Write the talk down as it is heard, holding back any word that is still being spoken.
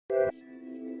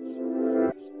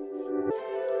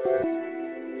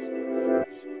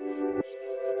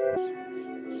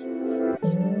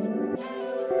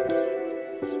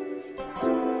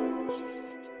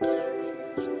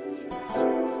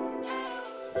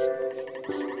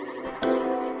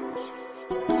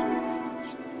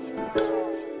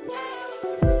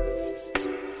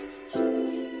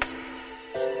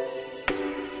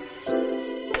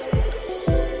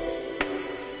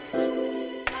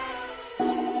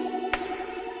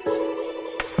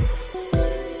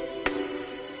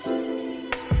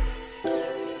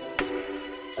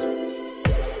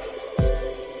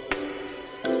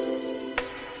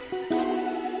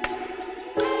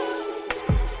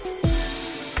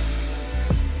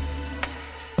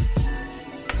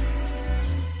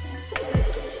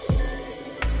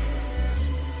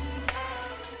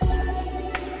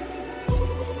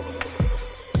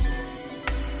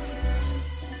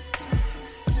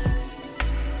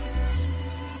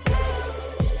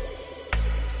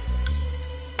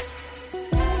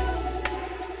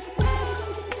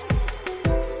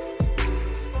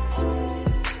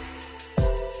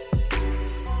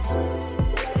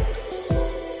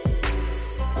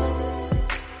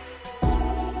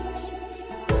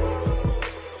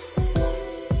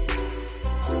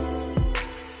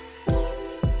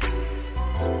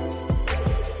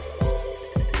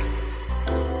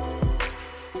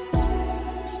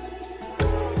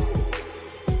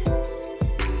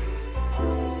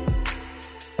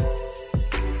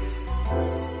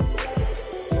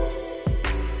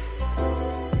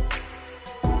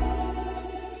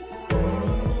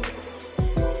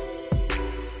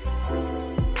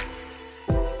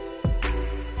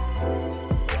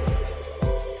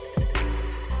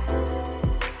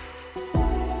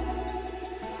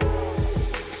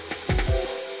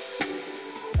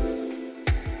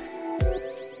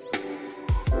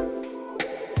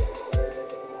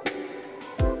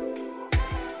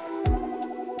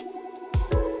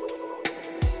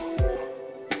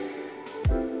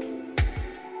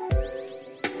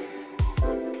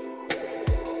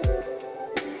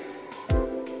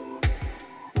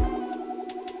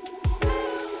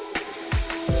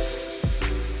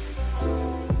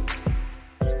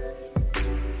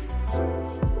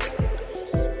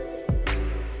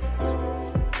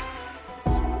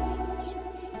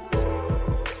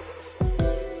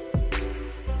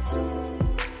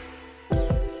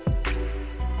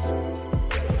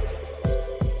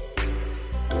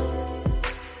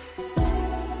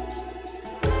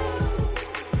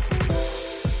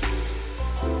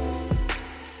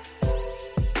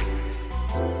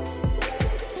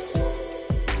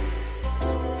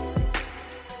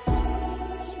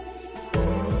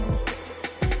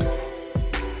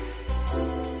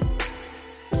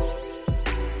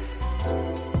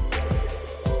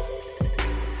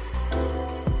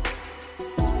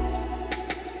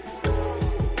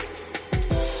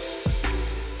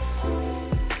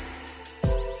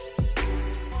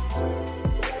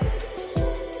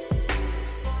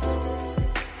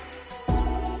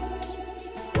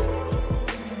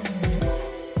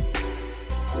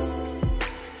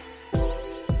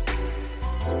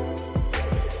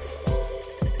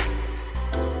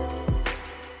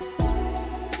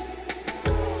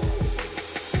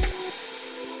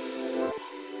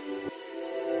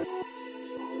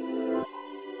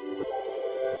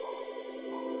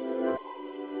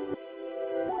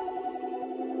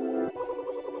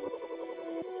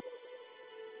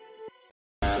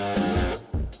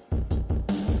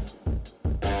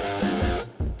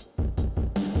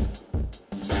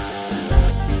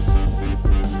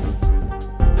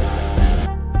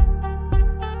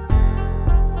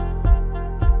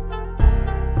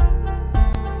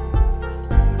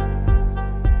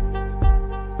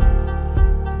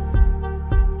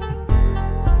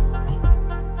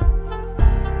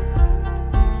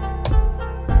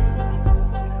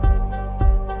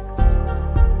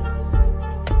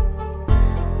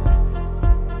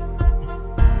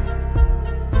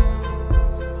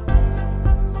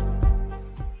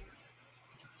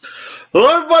Hello,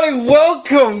 everybody.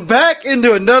 Welcome back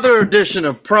into another edition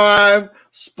of Prime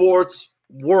Sports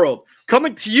World.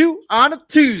 Coming to you on a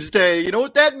Tuesday. You know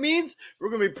what that means? We're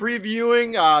going to be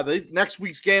previewing the next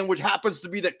week's game, which happens to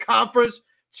be the Conference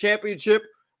Championship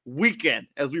weekend,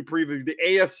 as we preview the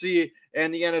AFC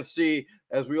and the NFC,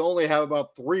 as we only have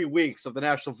about 3 weeks of the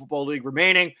National Football League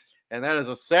remaining, and that is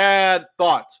a sad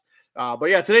thought. But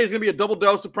yeah, today is going to be a double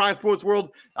dose of Prime Sports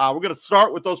World. We're going to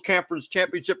start with those Conference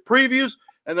Championship previews,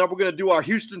 and then we're going to do our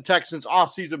Houston Texans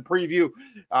offseason preview.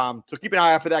 So keep an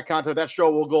eye out for that content. That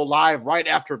show will go live right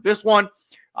after this one.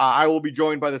 I will be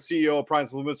joined by the CEO of Prime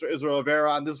School, Mr. Israel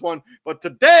Rivera, on this one. But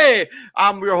today,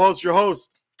 I'm your host,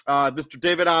 Mr.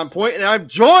 David On Point, and I'm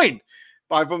joined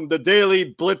by from the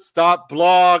Daily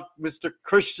Blitz.blog, Mr.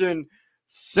 Christian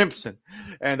Simpson.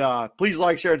 And please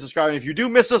like, share, and subscribe. And if you do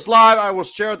miss us live, I will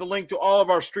share the link to all of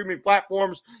our streaming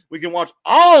platforms. We can watch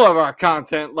all of our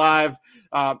content live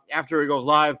after it goes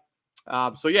live.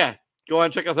 So yeah, go ahead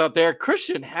and check us out there.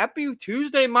 Christian, happy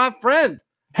Tuesday, my friend.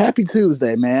 Happy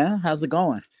Tuesday, man. How's it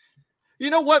going? You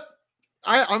know what?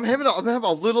 I'm having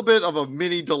a little bit of a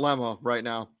mini dilemma right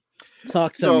now.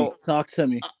 Talk to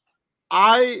me.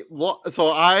 I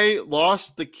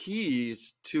lost the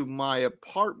keys to my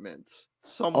apartment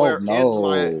somewhere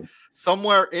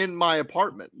in my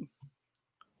apartment.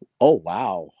 Oh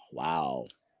wow.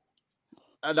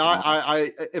 And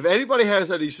I if anybody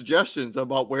has any suggestions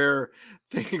about where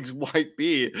things might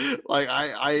be, like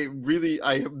I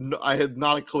had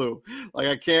not a clue. Like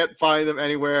I can't find them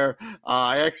anywhere.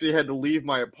 I actually had to leave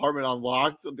my apartment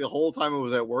unlocked the whole time I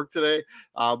was at work today.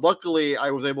 Luckily,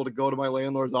 I was able to go to my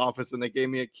landlord's office and they gave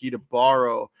me a key to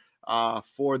borrow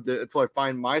until I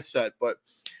find my set. But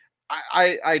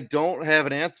I don't have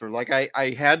an answer. Like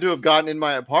I had to have gotten in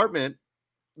my apartment.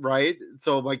 Right,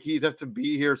 so my keys have to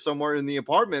be here somewhere in the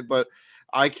apartment, but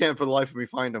I can't for the life of me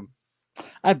find them.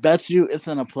 I bet you it's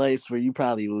in a place where you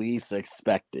probably least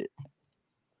expect it.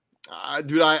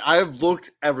 Dude, I have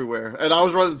looked everywhere, and I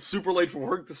was running super late for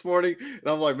work this morning, and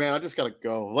I'm like, man, I just gotta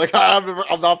go. Like,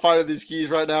 I'm not finding these keys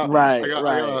right now. Right,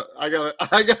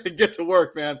 I gotta get to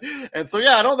work, man. And so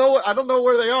yeah, I don't know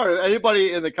where they are. If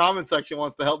anybody in the comment section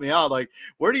wants to help me out, like,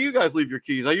 where do you guys leave your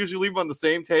keys? I usually leave them on the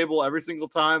same table every single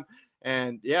time.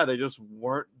 And yeah, they just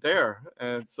weren't there.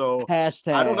 And so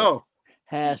hashtag, I don't know.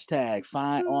 Hashtag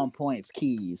find on points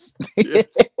keys. Yeah.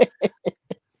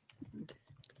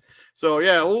 So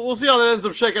yeah, we'll see how that ends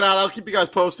up shaking out. I'll keep you guys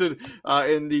posted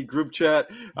in the group chat.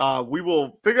 We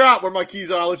will figure out where my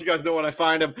keys are. I'll let you guys know when I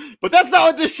find them. But that's not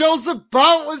what this show's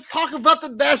about. Let's talk about the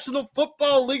National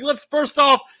Football League. Let's first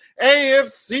off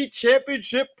AFC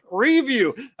Championship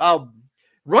preview.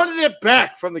 Running it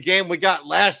back from the game we got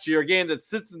last year, a game that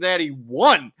Cincinnati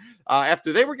won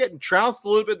after they were getting trounced a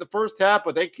little bit in the first half,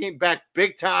 but they came back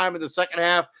big time in the second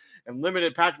half and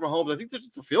limited Patrick Mahomes. I think there's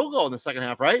just a field goal in the second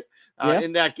half, right?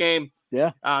 In that game.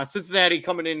 Yeah. Cincinnati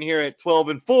coming in here at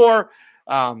 12-4.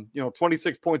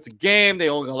 26 points a game. They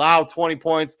only allow 20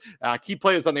 points. Key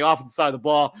players on the offensive side of the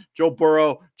ball: Joe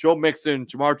Burrow, Joe Mixon,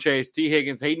 Jamar Chase, T.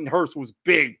 Higgins, Hayden Hurst was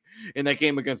big in that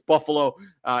game against Buffalo.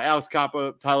 Alex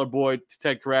Kappa, Tyler Boyd,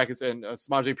 Ted Caracas, and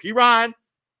Samaje Perine.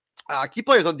 Key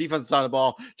players on the defensive side of the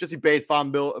ball: Jesse Bates,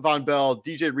 Von Bell,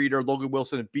 DJ Reader, Logan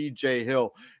Wilson, and B.J.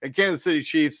 Hill. And Kansas City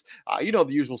Chiefs, the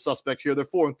usual suspect here. They're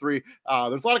 4-3.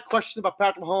 There's a lot of questions about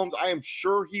Patrick Mahomes. I am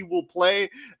sure he will play.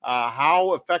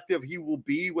 How effective he will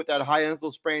be with that high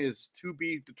ankle sprain is to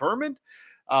be determined.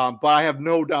 But I have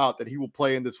no doubt that he will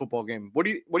play in this football game. What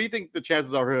do you think the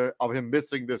chances are of him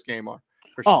missing this game are?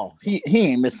 Oh, he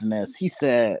ain't missing this. He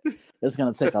said it's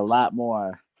going to take a lot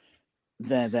more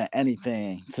than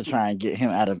anything to try and get him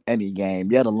out of any game,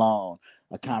 let alone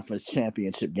a conference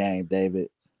championship game, David.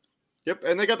 Yep,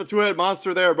 and they got the two-headed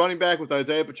monster there, running back with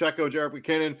Isaiah Pacheco, Jerick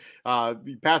McKinnon.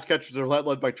 The pass catchers are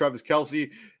led by Travis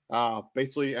Kelce,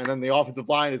 basically, and then the offensive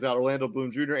line is got Orlando Bloom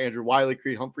Jr., Andrew Wiley,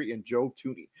 Creed Humphrey, and Joe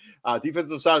Tooney.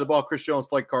 Defensive side of the ball: Chris Jones,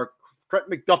 Blake Clark,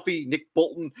 Trent McDuffie, Nick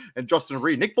Bolton, and Justin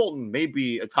Reed. Nick Bolton may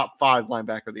be a top 5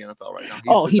 linebacker of the NFL right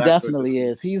now. He definitely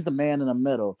is. He's the man in the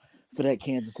middle for that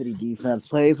Kansas City defense.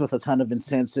 Plays with a ton of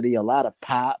intensity, a lot of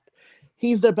pop.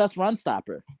 He's their best run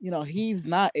stopper. He's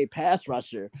not a pass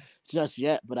rusher just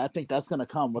yet, but I think that's going to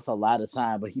come with a lot of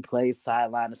time. But he plays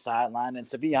sideline to sideline, and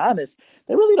to be honest,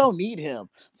 they really don't need him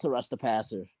to rush the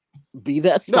passer. Be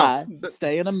that spy,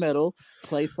 stay in the middle,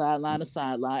 play sideline to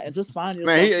sideline, and just find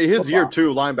yourself. Man, his year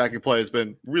 2 linebacking play has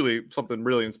been really something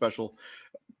really special.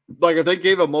 Like, if they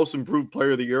gave a most improved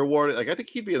player of the year award, like, I think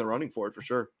he'd be in the running for it for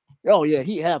sure. Oh yeah,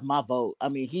 he have my vote. I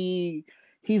mean,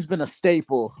 he's been a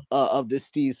staple of this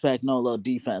Steve Spagnuolo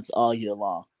defense all year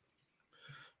long.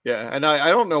 Yeah, and I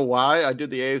don't know why I did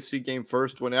the AFC game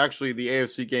first when actually the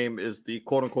AFC game is the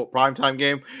quote-unquote primetime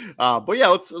game. But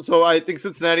yeah, so I think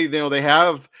Cincinnati, they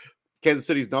have Kansas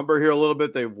City's number here a little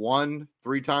bit. They've won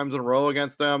 3 times in a row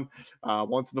against them,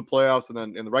 once in the playoffs and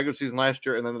then in the regular season last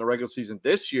year and then in the regular season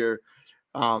this year.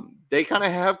 They kind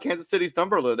of have Kansas City's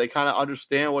number. They kind of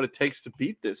understand what it takes to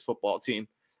beat this football team.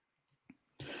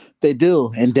 They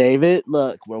do. And David,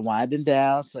 look, we're winding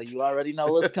down, so you already know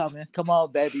what's coming. Come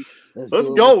on, baby. Let's Let's do it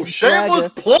with go. some Shameless swagger.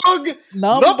 plug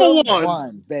Number #1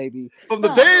 one, baby. from the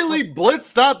Nah, Daily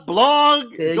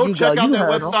Blitz.blog. there Go you go. check out You that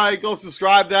heard him. website. Go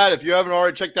subscribe that. If you haven't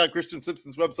already checked out Christian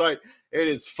Simpson's website, it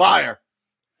is fire.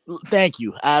 Thank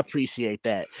you. I appreciate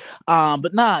that.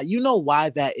 But nah, you know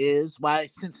why that is? Why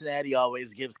Cincinnati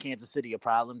always gives Kansas City a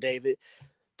problem, David?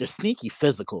 They're sneaky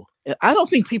physical. And I don't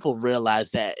think people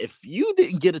realize that. If you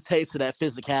didn't get a taste of that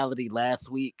physicality last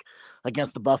week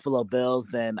against the Buffalo Bills,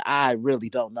 then I really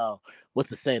don't know what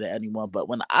to say to anyone. But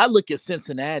when I look at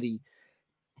Cincinnati,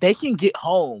 they can get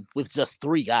home with just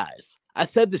three guys. I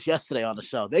said this yesterday on the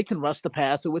show. They can rush the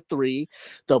passer with three.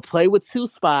 They'll play with two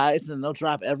spies, and they'll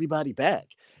drop everybody back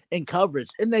in coverage,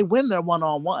 and they win their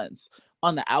one-on-ones.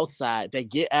 On the outside, they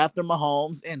get after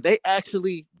Mahomes, and they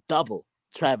actually double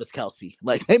Travis Kelce.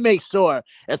 Like, they make sure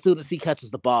as soon as he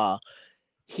catches the ball,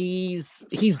 he's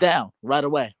down right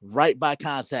away, right by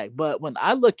contact. But when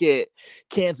I look at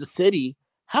Kansas City,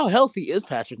 how healthy is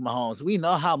Patrick Mahomes? We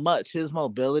know how much his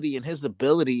mobility and his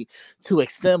ability to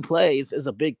extend plays is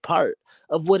a big part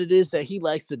of what it is that he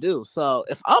likes to do. So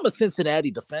if I'm a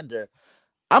Cincinnati defender,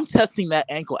 I'm testing that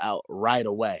ankle out right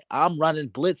away. I'm running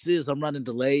blitzes. I'm running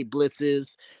delayed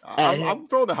blitzes at him. I'm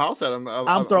throwing the house at him.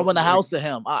 I'm throwing the house at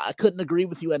him. I couldn't agree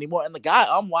with you anymore. And the guy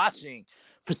I'm watching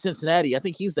for Cincinnati, I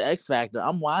think he's the X factor.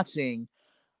 I'm watching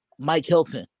Mike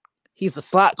Hilton. He's the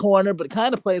slot corner, but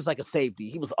kind of plays like a safety.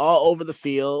 He was all over the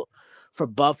field for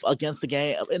Buff against the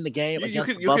game in the game. You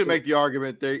could make the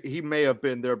argument that he may have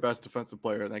been their best defensive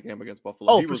player in that game against Buffalo.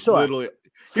 Oh, he for was sure.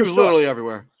 literally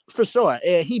everywhere. For sure.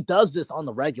 And he does this on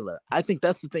the regular. I think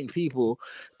that's the thing people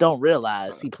don't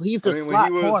realize. He's the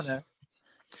slot corner.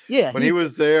 Yeah. When he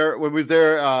was there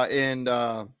in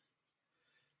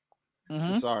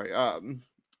mm-hmm.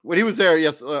 When he was there,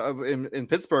 in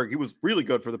Pittsburgh, he was really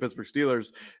good for the Pittsburgh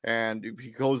Steelers. And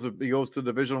he goes to the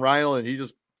divisional rival and he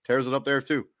just tears it up there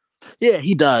too. Yeah,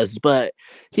 he does. But,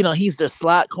 he's the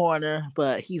slot corner,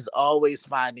 but he's always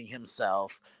finding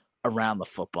himself around the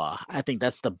football. I think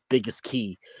that's the biggest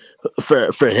key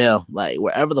for him. Like,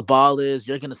 wherever the ball is,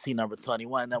 you're going to see number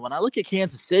 21. Now, when I look at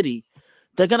Kansas City,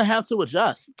 they're going to have to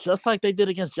adjust, just like they did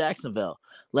against Jacksonville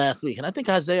last week. And I think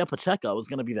Isaiah Pacheco is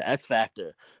going to be the X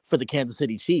factor for the Kansas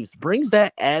City Chiefs. Brings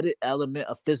that added element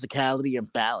of physicality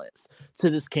and balance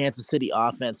to this Kansas City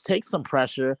offense, takes some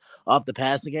pressure off the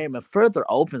passing game, and further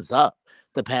opens up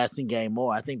the passing game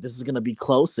more. I think this is going to be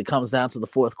close. It comes down to the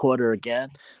fourth quarter again,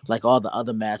 like all the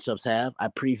other matchups have. I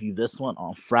preview this one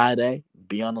on Friday.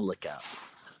 Be on the lookout.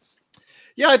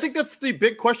 Yeah, I think that's the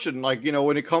big question,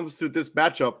 when it comes to this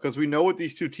matchup, because we know what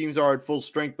these two teams are at full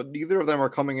strength, but neither of them are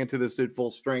coming into this at full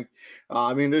strength.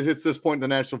 It's this point in the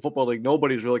National Football League.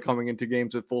 Nobody's really coming into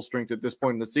games at full strength at this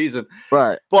point in the season.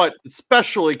 Right. But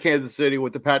especially Kansas City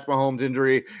with the Patrick Mahomes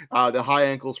injury, the high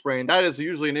ankle sprain, that is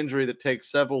usually an injury that takes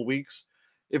several weeks,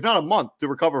 if not a month, to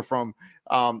recover from.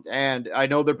 And I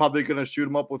know they're probably going to shoot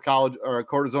him up with college or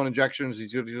cortisone injections.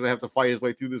 He's going to have to fight his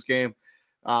way through this game.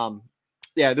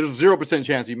 Yeah, there's 0%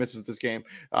 chance he misses this game.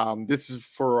 This is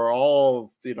for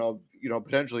all,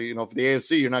 potentially, for the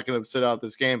AFC, you're not going to sit out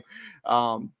this game.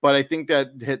 But I think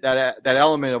that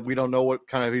element of we don't know what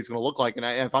kind of he's going to look like. And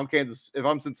if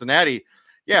I'm Cincinnati,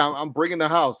 yeah, I'm bringing the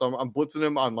house. I'm blitzing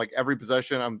him on like every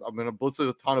possession. I'm going to blitz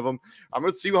a ton of them. I'm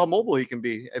going to see how mobile he can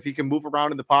be, if he can move around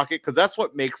in the pocket, because that's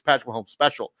what makes Patrick Mahomes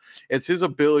special. It's his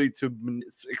ability to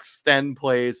extend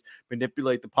plays,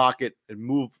 manipulate the pocket, and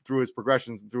move through his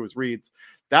progressions and through his reads.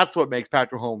 That's what makes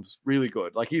Patrick Mahomes really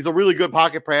good. Like, he's a really good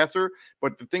pocket passer,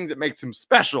 but the thing that makes him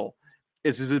special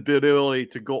is his ability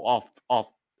to go off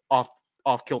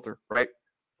kilter, right?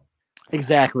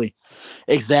 Exactly.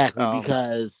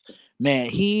 Because man,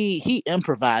 he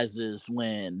improvises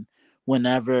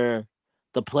whenever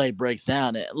the play breaks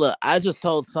down. And look, I just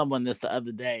told someone this the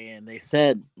other day, and they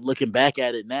said, looking back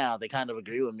at it now, they kind of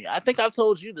agree with me. I think I've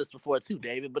told you this before too,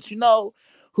 David, but you know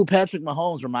who Patrick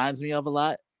Mahomes reminds me of a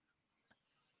lot?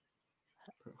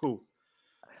 Who?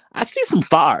 I see some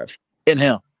Favre in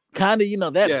him. Kind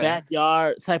of, that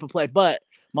backyard type of play, but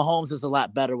Mahomes is a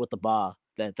lot better with the ball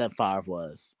than Favre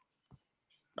was.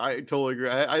 I totally agree.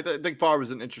 I think Favre is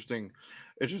an interesting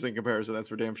comparison. That's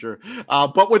for damn sure.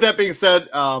 But with that being said,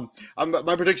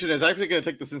 my prediction is actually going to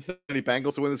take the Cincinnati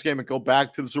Bengals to win this game and go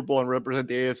back to the Super Bowl and represent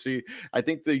the AFC. I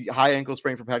think the high ankle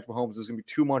sprain for Patrick Mahomes is going to be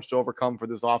too much to overcome for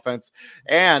this offense.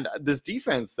 And this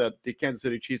defense that the Kansas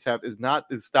City Chiefs have is not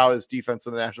as stout as defense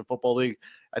in the National Football League.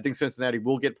 I think Cincinnati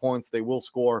will get points. They will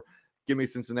score. Give me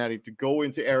Cincinnati to go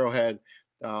into Arrowhead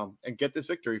and get this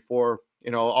victory for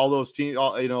All those teams,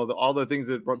 all the things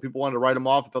that people wanted to write them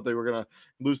off. Thought they were going to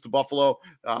lose to Buffalo.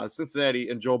 Cincinnati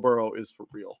and Joe Burrow is for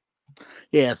real.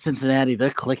 Yeah, Cincinnati,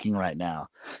 they're clicking right now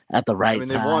at the right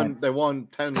time. They won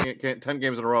 10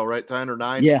 games in a row, right? 10 or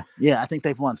 9? Yeah, I think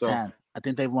they've won 10. I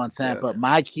think they've won 10. Yeah. But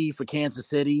my key for Kansas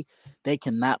City, they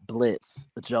cannot blitz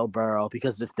Joe Burrow,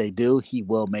 because if they do, he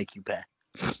will make you pay.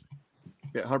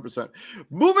 Yeah, 100%.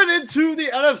 Moving into the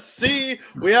NFC,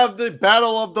 we have the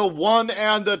battle of the 1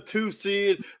 and the 2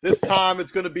 seed. This time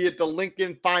it's going to be at the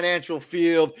Lincoln Financial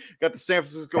Field. Got the San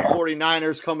Francisco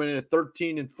 49ers coming in at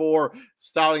 13-4,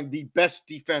 starting the best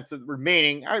defense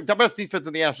remaining, the best defense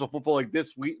in the National Football League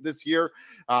this year.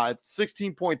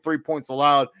 16.3 points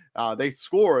allowed. They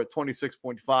score at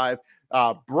 26.5.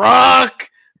 Brock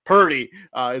Purdy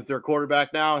is their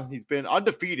quarterback now. He's been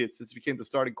undefeated since he became the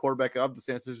starting quarterback of the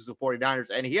San Francisco 49ers,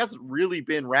 and he hasn't really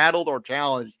been rattled or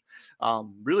challenged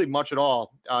really much at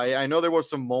all. I know there were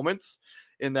some moments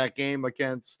in that game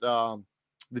against the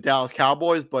Dallas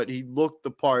Cowboys, but he looked the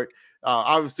part.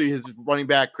 Obviously, his running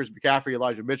back, Chris McCaffrey,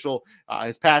 Elijah Mitchell,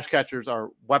 his pass catchers are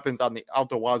weapons out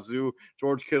the wazoo.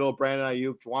 George Kittle, Brandon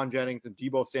Ayuk, Juwan Jennings, and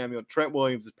Deebo Samuel. Trent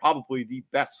Williams is probably the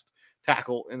best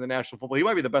tackle in the National Football. He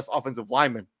might be the best offensive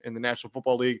lineman in the National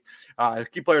Football League.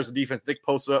 Key players in defense: Nick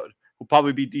Bosa, who'll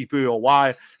probably be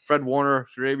DPOY, Fred Warner,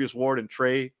 Tre'Davious Ward, and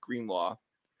Trey Greenlaw.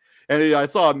 And I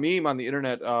saw a meme on the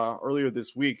internet earlier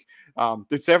this week.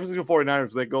 The San Francisco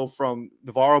 49ers, they go from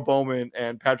Navarro Bowman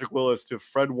and Patrick Willis to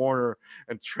Fred Warner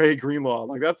and Trey Greenlaw.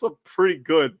 Like, that's a pretty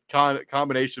good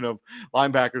combination of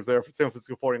linebackers there for San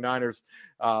Francisco 49ers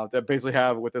that basically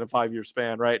have within a 5-year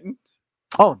span, right?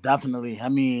 Oh, definitely. I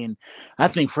mean, I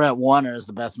think Fred Warner is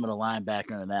the best middle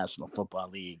linebacker in the National Football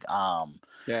League.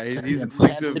 He's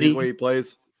instinctive the way he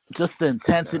plays. Just the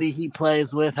intensity he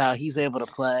plays with, how he's able to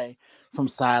play from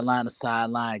sideline to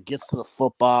sideline, gets to the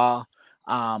football,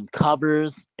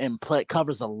 covers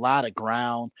a lot of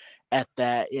ground at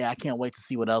that. Yeah, I can't wait to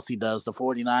see what else he does. The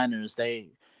 49ers,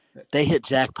 they hit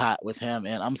jackpot with him,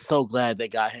 and I'm so glad they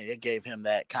got him. It gave him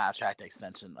that contract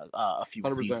extension a few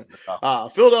 100%. Seasons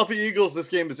ago. Philadelphia Eagles, this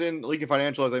game is in Lincoln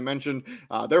Financial, as I mentioned.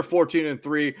 They're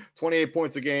 14-3, 28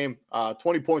 points a game,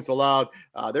 20 points allowed.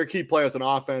 Their key players on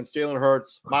offense: Jalen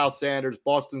Hurts, Miles Sanders,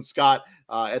 Boston Scott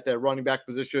at their running back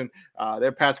position.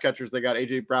 Their pass catchers, they got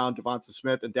A.J. Brown, Devonta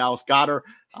Smith, and Dallas Goedert.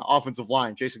 Offensive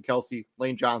line: Jason Kelsey,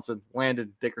 Lane Johnson,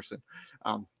 Landon Dickerson.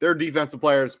 Their defensive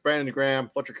players: Brandon Graham,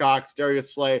 Fletcher Cox,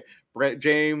 Darius Slay,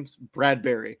 James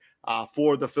Bradbury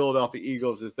for the Philadelphia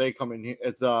Eagles as they come in,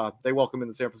 as they welcome in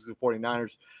the San Francisco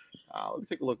 49ers. Let me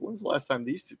take a look. When was the last time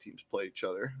these two teams played each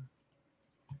other?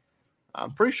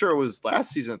 I'm pretty sure it was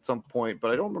last season at some point,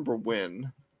 but I don't remember when.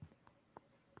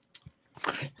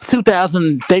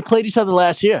 2000. They played each other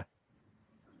last year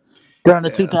during the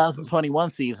 2021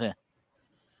 season.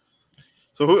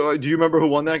 So, who do you remember who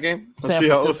won that game? Let's see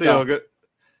how good.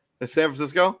 It's San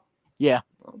Francisco. Yeah.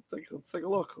 Let's take a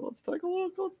look.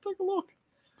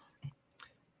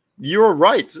 You were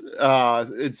right.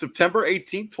 It's September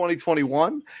 18th,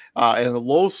 2021, in a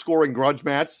low-scoring grudge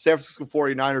match, San Francisco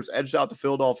 49ers edged out the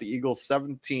Philadelphia Eagles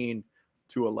 17-11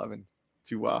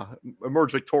 to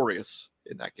emerge victorious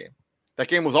in that game. That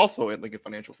game was also at Lincoln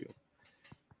Financial Field.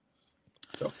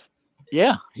 So,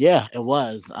 yeah, it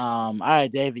was. All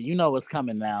right, David, you know what's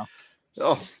coming now.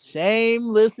 Oh,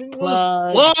 shameless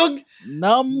plug.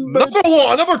 Number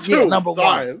 1, number 2. Yeah, number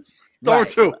Sorry. 1. Number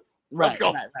 2. Let's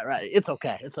go. Right. It's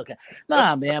okay.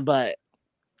 Nah, man, but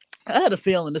I had a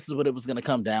feeling this is what it was going to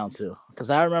come down to, because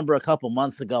I remember a couple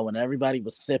months ago when everybody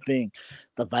was sipping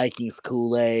the Vikings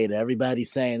Kool-Aid, everybody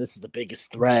saying this is the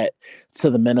biggest threat to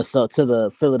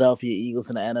the Philadelphia Eagles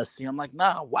in the NFC. I'm like,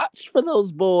 nah, watch for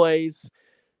those boys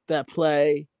that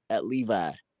play at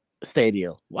Levi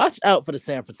Stadium. Watch out for the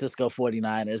San Francisco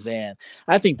 49ers, and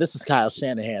I think this is Kyle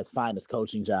Shanahan's finest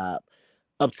coaching job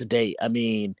up to date. I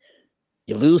mean,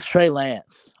 you lose Trey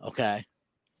Lance, okay?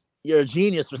 You're a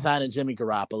genius for signing Jimmy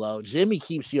Garoppolo. Jimmy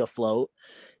keeps you afloat.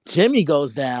 Jimmy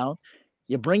goes down.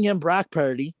 You bring in Brock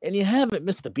Purdy, and you haven't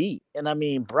missed a beat. And, I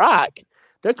mean, Brock,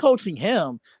 they're coaching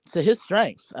him to his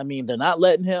strengths. I mean, they're not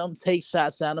letting him take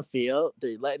shots down the field.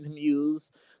 They're letting him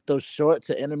use those short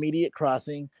to intermediate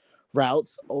crossing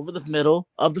routes over the middle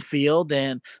of the field,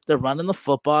 and they're running the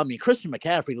football. I mean, Christian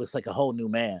McCaffrey looks like a whole new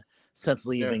man since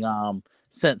leaving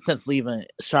since leaving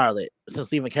Charlotte,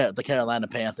 since leaving the Carolina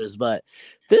Panthers. But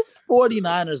this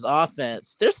 49ers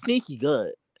offense, they're sneaky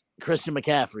good. Christian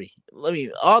McCaffrey,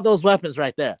 all those weapons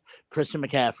right there. Christian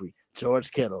McCaffrey,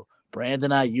 George Kittle,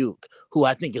 Brandon Ayuk, who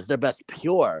I think is their best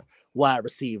pure wide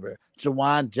receiver,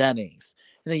 Juwan Jennings.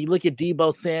 And then you look at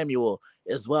Deebo Samuel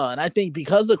as well. And I think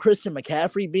because of Christian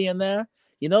McCaffrey being there,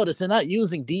 You notice they're not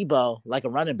using Debo like a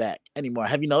running back anymore.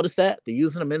 Have you noticed that? They're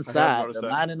using him I have inside. They're noticed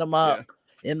that. lining him Yeah. up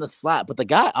in the slot. But the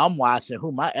guy I'm watching,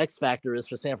 who my X factor is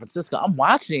for San Francisco, I'm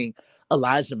watching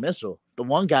Elijah Mitchell, the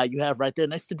one guy you have right there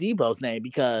next to Debo's name,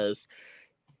 because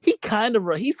he's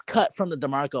cut from the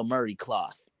DeMarco Murray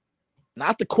cloth.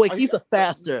 Not the quick. He's a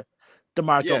faster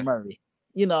DeMarco Murray.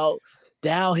 You know,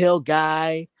 downhill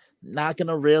guy, not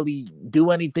gonna really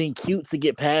do anything cute to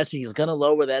get past you. He's gonna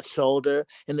lower that shoulder.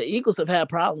 And the Eagles have had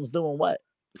problems doing what?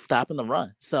 Stopping the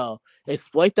run. So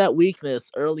exploit that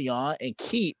weakness early on and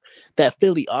keep that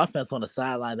Philly offense on the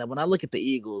sideline. That when I look at the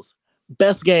Eagles,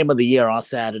 best game of the year on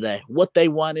Saturday. What they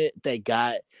wanted, they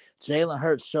got. Jalen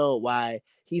Hurts showed why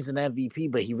he's an MVP,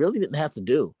 but he really didn't have to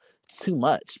do too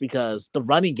much because the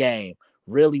running game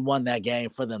really won that game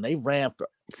for them. They ran for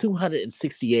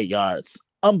 268 yards.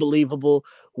 Unbelievable.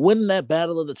 Winning that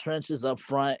battle of the trenches up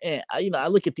front. And I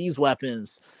look at these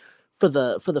weapons for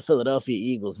the Philadelphia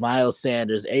Eagles, Miles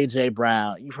Sanders, AJ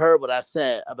Brown. You've heard what I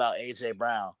said about AJ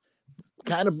Brown.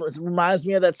 Kind of reminds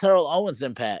me of that Terrell Owens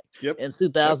impact in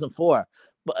 2004. Yep.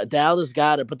 But Dallas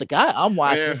got it. But the guy I'm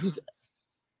watching,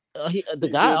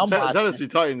 Tennessee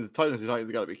Titans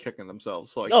got to be kicking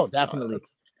themselves. Like, definitely.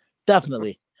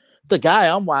 Definitely. The guy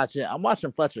I'm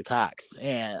watching Fletcher Cox,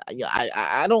 and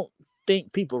I don't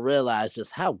think people realize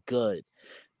just how good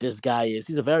this guy is.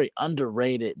 He's a very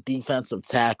underrated defensive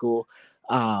tackle.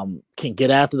 Can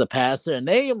get after the passer. And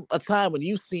name a time when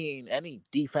you've seen any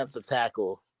defensive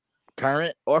tackle,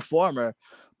 current or former,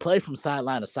 play from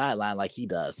sideline to sideline like he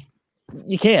does.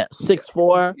 You can't.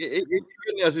 6'4". Even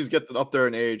as he's getting up there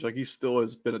in age, like he still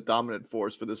has been a dominant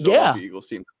force for this Philadelphia Eagles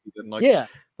team.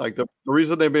 Like the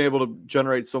reason they've been able to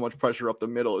generate so much pressure up the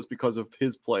middle is because of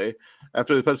his play.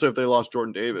 Especially if they lost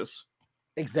Jordan Davis.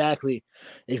 Exactly.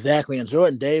 And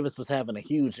Jordan Davis was having a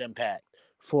huge impact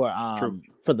for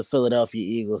the Philadelphia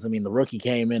Eagles. I mean, the rookie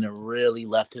came in and really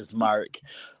left his mark.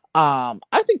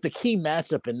 I think the key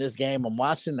matchup in this game, I'm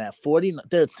watching that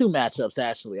there are two matchups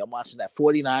actually. I'm watching that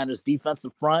 49ers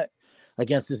defensive front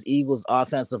against this Eagles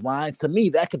offensive line. To me,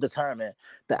 that could determine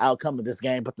the outcome of this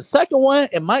game. But the second one,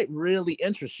 it might really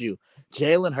interest you.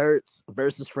 Jalen Hurts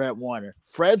versus Fred Warner.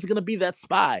 Fred's going to be that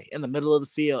spy in the middle of the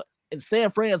field. And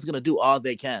San Fran's going to do all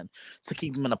they can to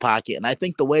keep him in the pocket. And I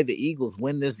think the way the Eagles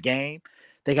win this game,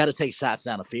 they got to take shots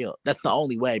down the field. That's the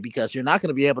only way, because you're not going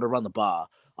to be able to run the ball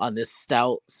on this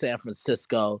stout San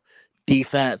Francisco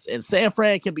defense. And San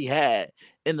Fran can be had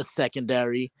in the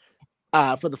secondary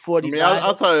for the 49ers. I mean,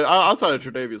 outside of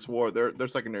Tre'Davious Ward, their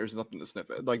secondary is nothing to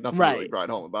sniff at. Like, nothing to really ride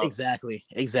home about. Exactly.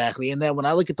 And then when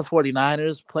I look at the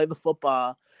 49ers, play the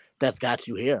football that's got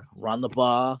you here. Run the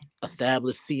ball,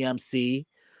 establish CMC,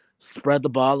 spread the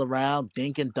ball around,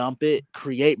 dink and dump it,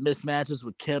 create mismatches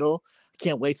with Kittle. I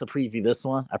can't wait to preview this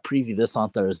one. I preview this on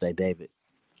Thursday, David.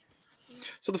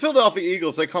 So the Philadelphia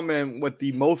Eagles, they come in with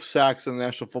the most sacks in the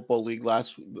National Football League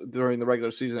during the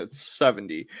regular season at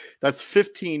 70. That's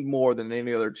 15 more than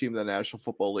any other team in the National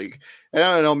Football League. And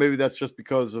I don't know, maybe that's just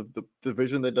because of the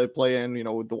division that they play in,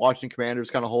 with the Washington Commanders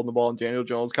kind of holding the ball and Daniel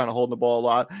Jones kind of holding the ball a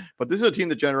lot. But this is a team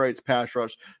that generates pass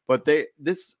rush. But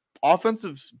this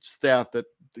offensive staff that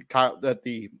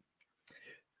the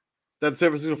San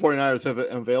Francisco 49ers have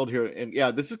unveiled here. And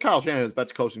this is Kyle Shanahan's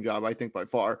best coaching job, I think, by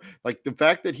far. Like, the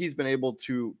fact that he's been able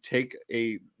to take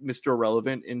a Mr.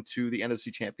 Irrelevant into the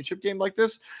NFC Championship game like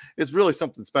this is really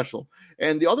something special.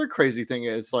 And the other crazy thing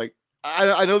is, like,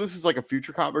 I know this is like a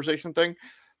future conversation thing.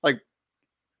 Like,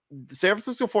 the San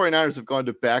Francisco 49ers have gone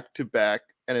to back-to-back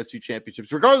NFC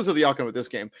championships, regardless of the outcome of this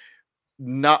game.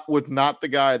 Not the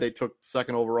guy they took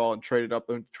second overall and traded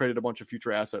a bunch of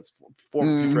future assets for.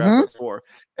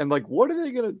 And like, what are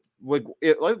they gonna what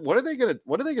are they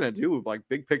gonna do, like,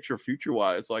 big picture future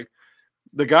wise? Like,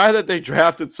 the guy that they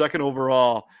drafted second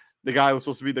overall, the guy who was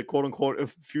supposed to be the quote unquote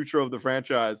future of the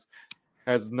franchise,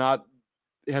 has not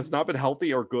been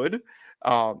healthy or good.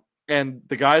 And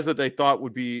the guys that they thought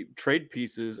would be trade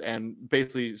pieces and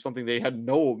basically something they had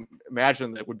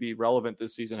imagined that would be relevant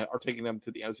this season are taking them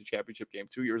to the NFC Championship game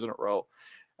 2 years in a row.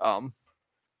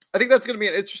 I think that's going to be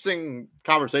an interesting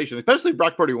conversation, especially if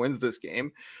Brock Purdy wins this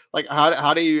game. Like,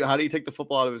 how do you take the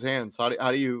football out of his hands? How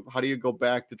do you go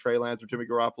back to Trey Lance or Jimmy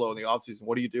Garoppolo in the offseason?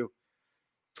 What do you do?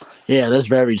 Yeah, that's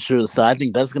very true. So I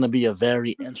think that's going to be a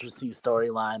very interesting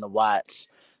storyline to watch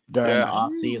during the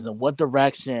offseason. What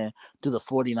direction do the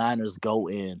 49ers go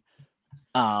in?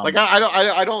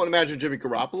 I don't imagine Jimmy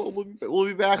Garoppolo will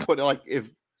be back, but like, if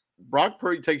Brock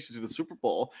Purdy takes you to the Super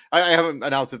Bowl, I haven't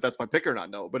announced if that's my pick or not.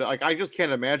 No, but like, I just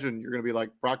can't imagine you're going to be like,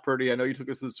 Brock Purdy, I know you took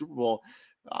us to the Super Bowl,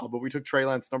 but we took Trey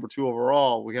Lance number 2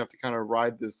 overall. We have to kind of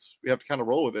ride this. We have to kind of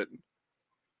roll with it.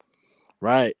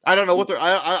 Right. I don't know what they're.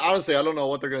 I honestly, I don't know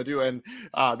what they're going to do. And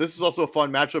this is also a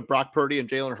fun matchup. Brock Purdy and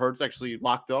Jalen Hurts actually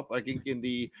locked up. I think in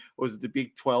the the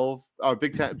Big 12,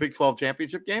 Big 12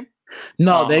 championship game.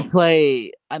 No, they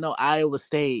played. I know Iowa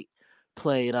State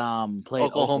played Oklahoma.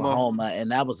 Oklahoma,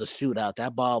 and that was a shootout.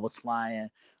 That ball was flying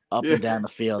up and down the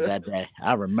field that day.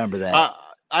 I remember that.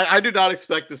 I do not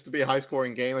expect this to be a high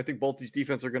scoring game. I think both these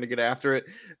defenses are going to get after it.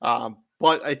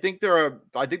 But I think there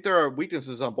are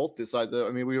weaknesses on both this side.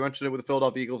 I mean, we mentioned it with the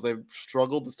Philadelphia Eagles. They've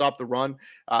struggled to stop the run,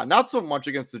 not so much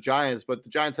against the Giants, but the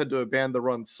Giants had to abandon the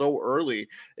run so early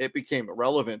it became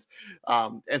irrelevant.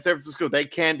 And San Francisco, they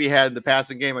can be had in the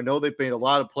passing game. I know they've made a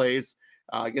lot of plays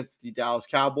against the Dallas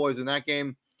Cowboys in that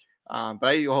game. But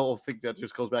I think that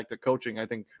just goes back to coaching. I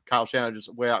think Kyle Shanahan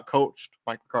just way out coached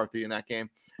Mike McCarthy in that game.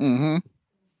 Mm-hmm.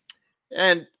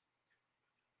 And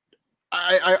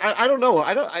I don't know.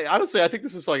 I honestly, I think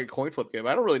this is like a coin flip game.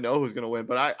 I don't really know who's going to win,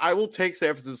 but I will take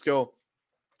San Francisco.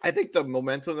 I think the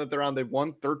momentum that they're on, they've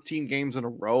won 13 games in a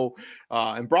row.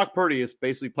 And Brock Purdy is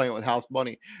basically playing with house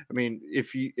money. I mean,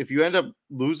 if you end up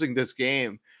losing this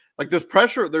game, like there's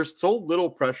pressure, there's so little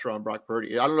pressure on Brock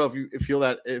Purdy. I don't know if you feel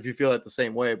that the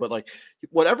same way, but like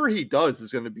whatever he does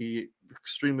is going to be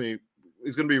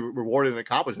he's going to be rewarded and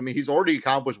accomplished. I mean, he's already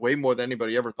accomplished way more than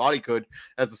anybody ever thought he could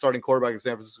as the starting quarterback of the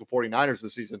San Francisco 49ers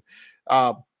this season.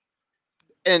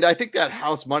 And I think that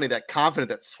house money, that confident,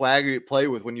 that swagger you play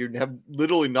with when you have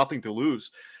literally nothing to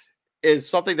lose is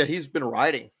something that he's been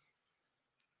riding.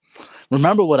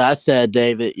 Remember what I said,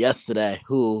 David, yesterday,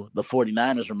 who the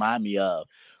 49ers remind me of.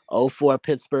 04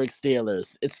 Pittsburgh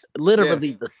Steelers. It's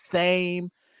literally the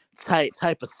same type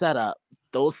of setup.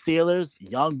 Those Steelers,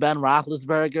 young Ben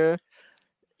Roethlisberger,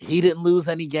 he didn't lose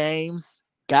any games,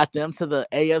 got them to the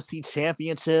AFC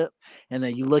Championship, and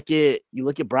then you look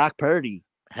at Brock Purdy,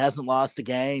 hasn't lost a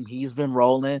game, he's been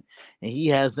rolling, and he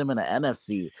has them in the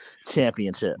NFC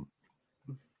Championship.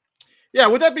 Yeah,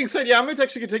 with that being said, I'm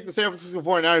actually going to take the San Francisco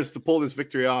 49ers to pull this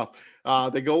victory off.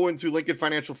 They go into Lincoln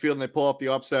Financial Field and they pull off the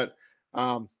upset.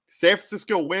 San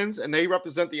Francisco wins, and they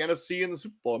represent the NFC in the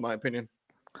Super Bowl, in my opinion.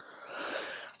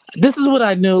 This is what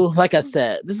I knew. Like I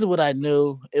said, this is what I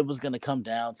knew it was going to come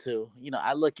down to. You know,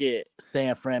 I look at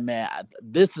San Fran, man.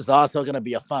 This is also going to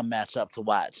be a fun matchup to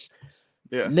watch.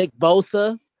 Yeah. Nick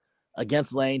Bosa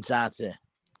against Lane Johnson.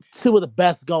 Two of the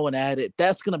best going at it.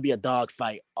 That's going to be a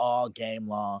dogfight all game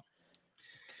long.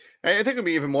 I think it'd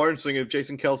be even more interesting if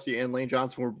Jason Kelce and Lane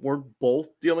Johnson were both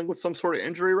dealing with some sort of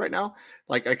injury right now.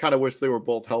 Like, I kind of wish they were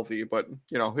both healthy, but,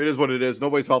 you know, it is what it is.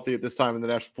 Nobody's healthy at this time in the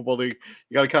National Football League.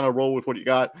 You got to kind of roll with what you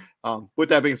got. With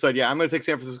that being said, I'm going to take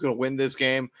San Francisco to win this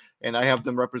game, and I have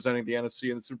them representing the NFC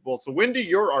in the Super Bowl. So when do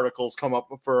your articles come up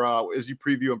for as you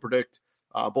preview and predict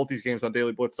both these games on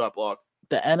dailyblitz.blog?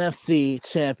 The NFC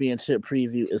Championship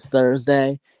preview is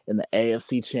Thursday, and the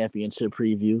AFC Championship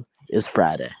preview is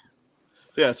Friday.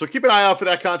 Yeah, so keep an eye out for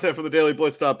that content from the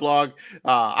dailyblitz.blog.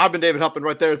 I've been David Huppin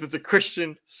right there with Mr.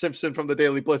 Christian Simpson from the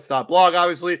dailyblitz.blog,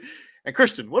 obviously. And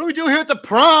Christian, what do we do here at the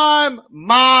Prime,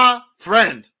 my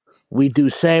friend? We do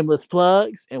shameless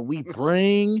plugs, and we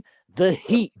bring the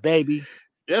heat, baby.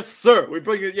 Yes, sir. We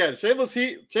bring it, shameless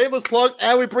heat, shameless plug,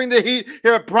 and we bring the heat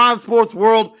here at Prime Sports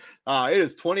World. It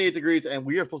is 28 degrees, and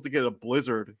we are supposed to get a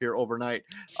blizzard here overnight.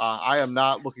 I am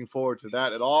not looking forward to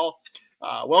that at all.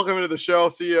 Welcome into the show,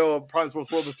 CEO of Prime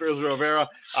Sports World, Mr. Israel Rivera.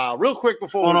 Real quick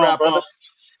before we wrap up,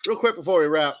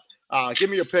 give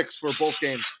me your picks for both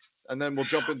games, and then we'll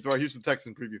jump into our Houston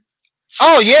Texans preview.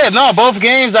 Oh, yeah, no, both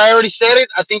games, I already said it.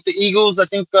 I think the Eagles,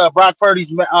 Brock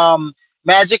Purdy's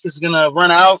magic is going to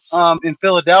run out in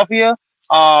Philadelphia,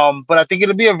 but I think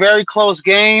it'll be a very close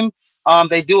game.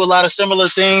 They do a lot of similar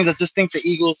things. I just think the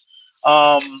Eagles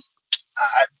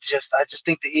I just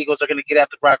think the Eagles are going to get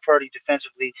after Brock Purdy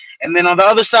defensively. And then on the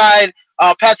other side,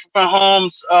 Patrick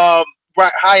Mahomes'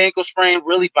 high ankle sprain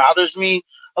really bothers me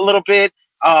a little bit.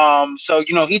 So,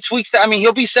 you know, he tweaks that. I mean,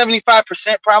 he'll be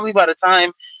 75% probably by the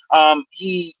time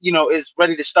he, you know, is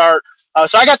ready to start.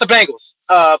 So I got the Bengals,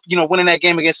 winning that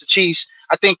game against the Chiefs.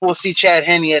 I think we'll see Chad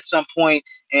Henne at some point,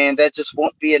 and that just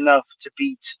won't be enough to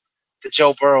beat the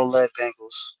Joe Burrow-led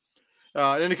Bengals.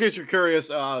 And in case you're curious,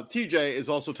 TJ is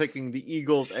also taking the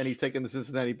Eagles, and he's taking the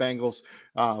Cincinnati Bengals,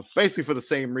 basically for the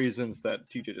same reasons that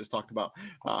TJ just talked about.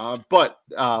 But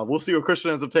we'll see what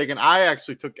Christian ends up taking. I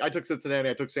took Cincinnati.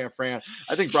 I took San Fran.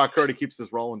 I think Brock Purdy keeps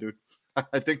this rolling, dude.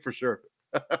 I think for sure.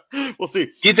 We'll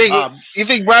see. You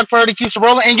think Brock Purdy keeps it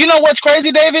rolling? And you know what's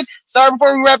crazy, David? Sorry,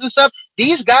 before we wrap this up,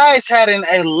 these guys had an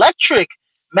electric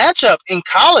matchup in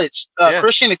college.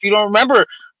 Christian, if you don't remember,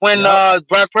 when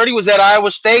Brock Purdy was at Iowa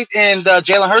State and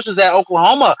Jalen Hurts was at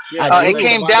Oklahoma, it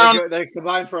came down. They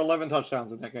combined for 11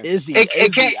 touchdowns in that game.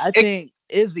 I think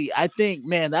Izzy, I think,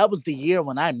 man, that was the year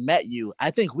when I met you.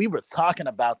 I think we were talking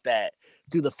about that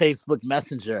through the Facebook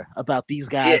Messenger about these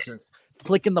Yeah. guys just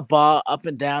flicking the ball up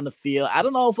and down the field. I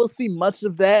don't know if we'll see much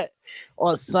of that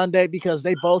on Sunday because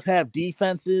they both have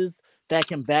defenses that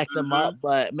can back them Mm-hmm. up.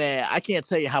 But man, I can't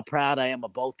tell you how proud I am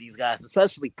of both these guys,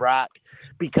 especially Brock,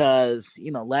 because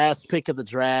last pick of the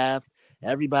draft.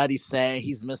 Everybody's saying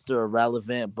he's Mr.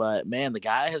 Irrelevant, but man, the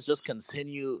guy has just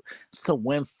continued to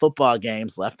win football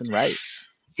games left and right.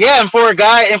 Yeah, and for a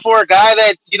guy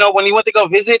that when he went to go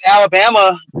visit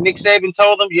Alabama, Nick Saban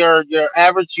told him you're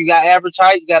average. You got average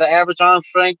height. You got an average arm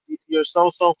strength. You're a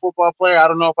so-so football player. I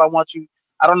don't know if I want you.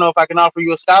 I don't know if I can offer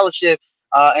you a scholarship.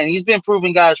 And he's been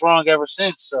proving guys wrong ever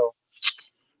since. So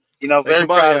They very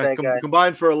proud of that guy.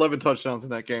 combined for 11 touchdowns in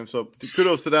that game. So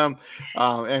kudos to them.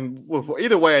 And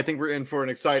either way, I think we're in for an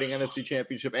exciting NFC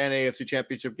Championship and AFC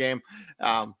Championship game.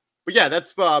 But yeah,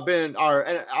 that's been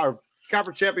our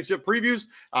conference championship previews.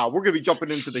 We're going to be jumping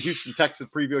into the Houston Texans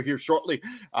preview here shortly.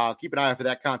 Keep an eye out for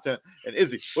that content. And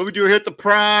Izzy, what we do here at the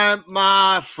Prime,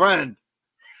 my friend?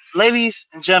 Ladies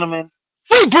and gentlemen,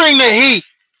 we bring the heat.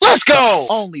 Let's go.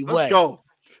 Only way. Let's go.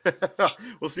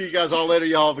 We'll see you guys all later.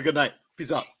 Y'all have a good night.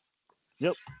 Peace out.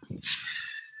 Yep.